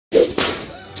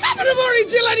Good morning,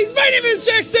 dear ladies. My name is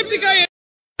Jacksepticeye.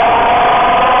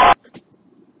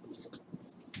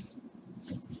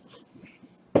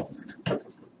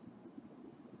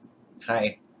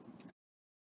 Hi.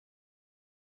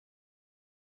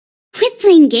 Quit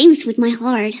playing games with my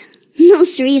heart. No,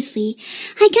 seriously.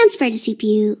 I can't spare the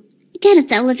CPU. Get a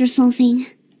tablet or something.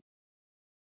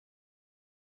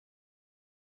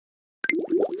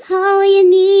 All you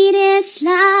need is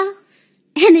love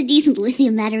and a decent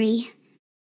lithium battery.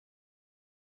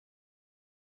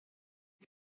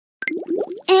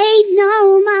 Ain't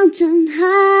no mountain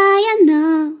high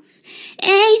enough.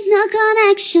 Ain't no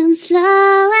connection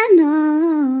slow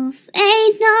enough.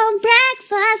 Ain't no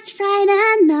breakfast fried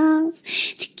enough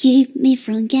to keep me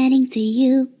from getting to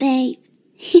you, babe.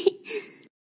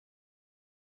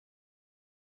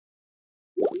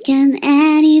 Can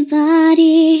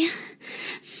anybody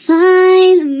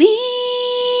find me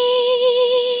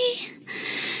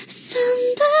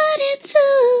somebody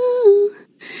to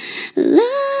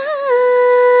love?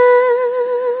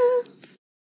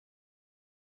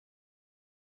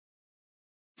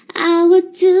 I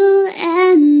would do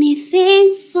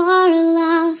anything for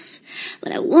love,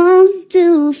 but I won't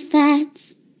do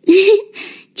fats.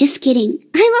 Just kidding.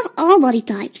 I love all body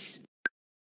types.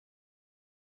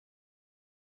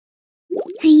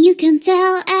 And you can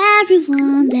tell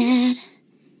everyone that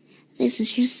this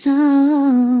is your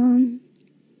song.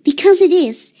 Because it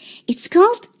is. It's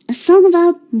called A Song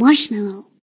About Marshmallow.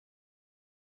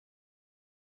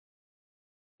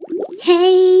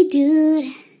 Hey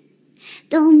dude,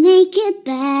 don't make it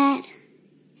bad.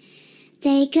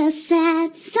 Take a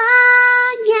sad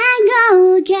song and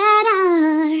go get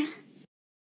her.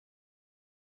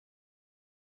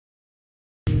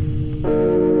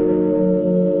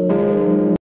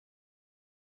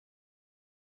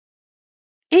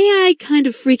 AI kind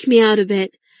of freak me out a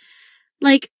bit.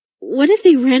 Like, what if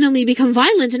they randomly become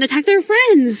violent and attack their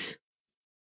friends?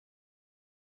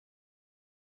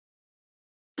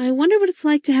 I wonder what it's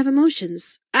like to have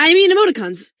emotions. I mean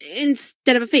emoticons,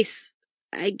 instead of a face,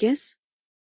 I guess.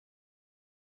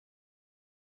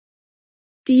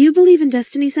 Do you believe in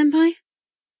destiny, Senpai?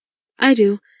 I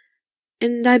do.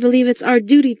 And I believe it's our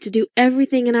duty to do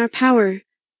everything in our power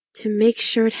to make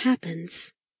sure it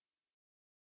happens.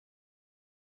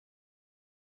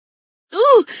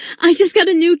 Oh, I just got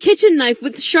a new kitchen knife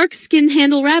with shark skin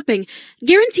handle wrapping.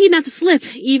 Guaranteed not to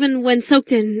slip, even when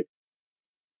soaked in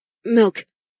milk.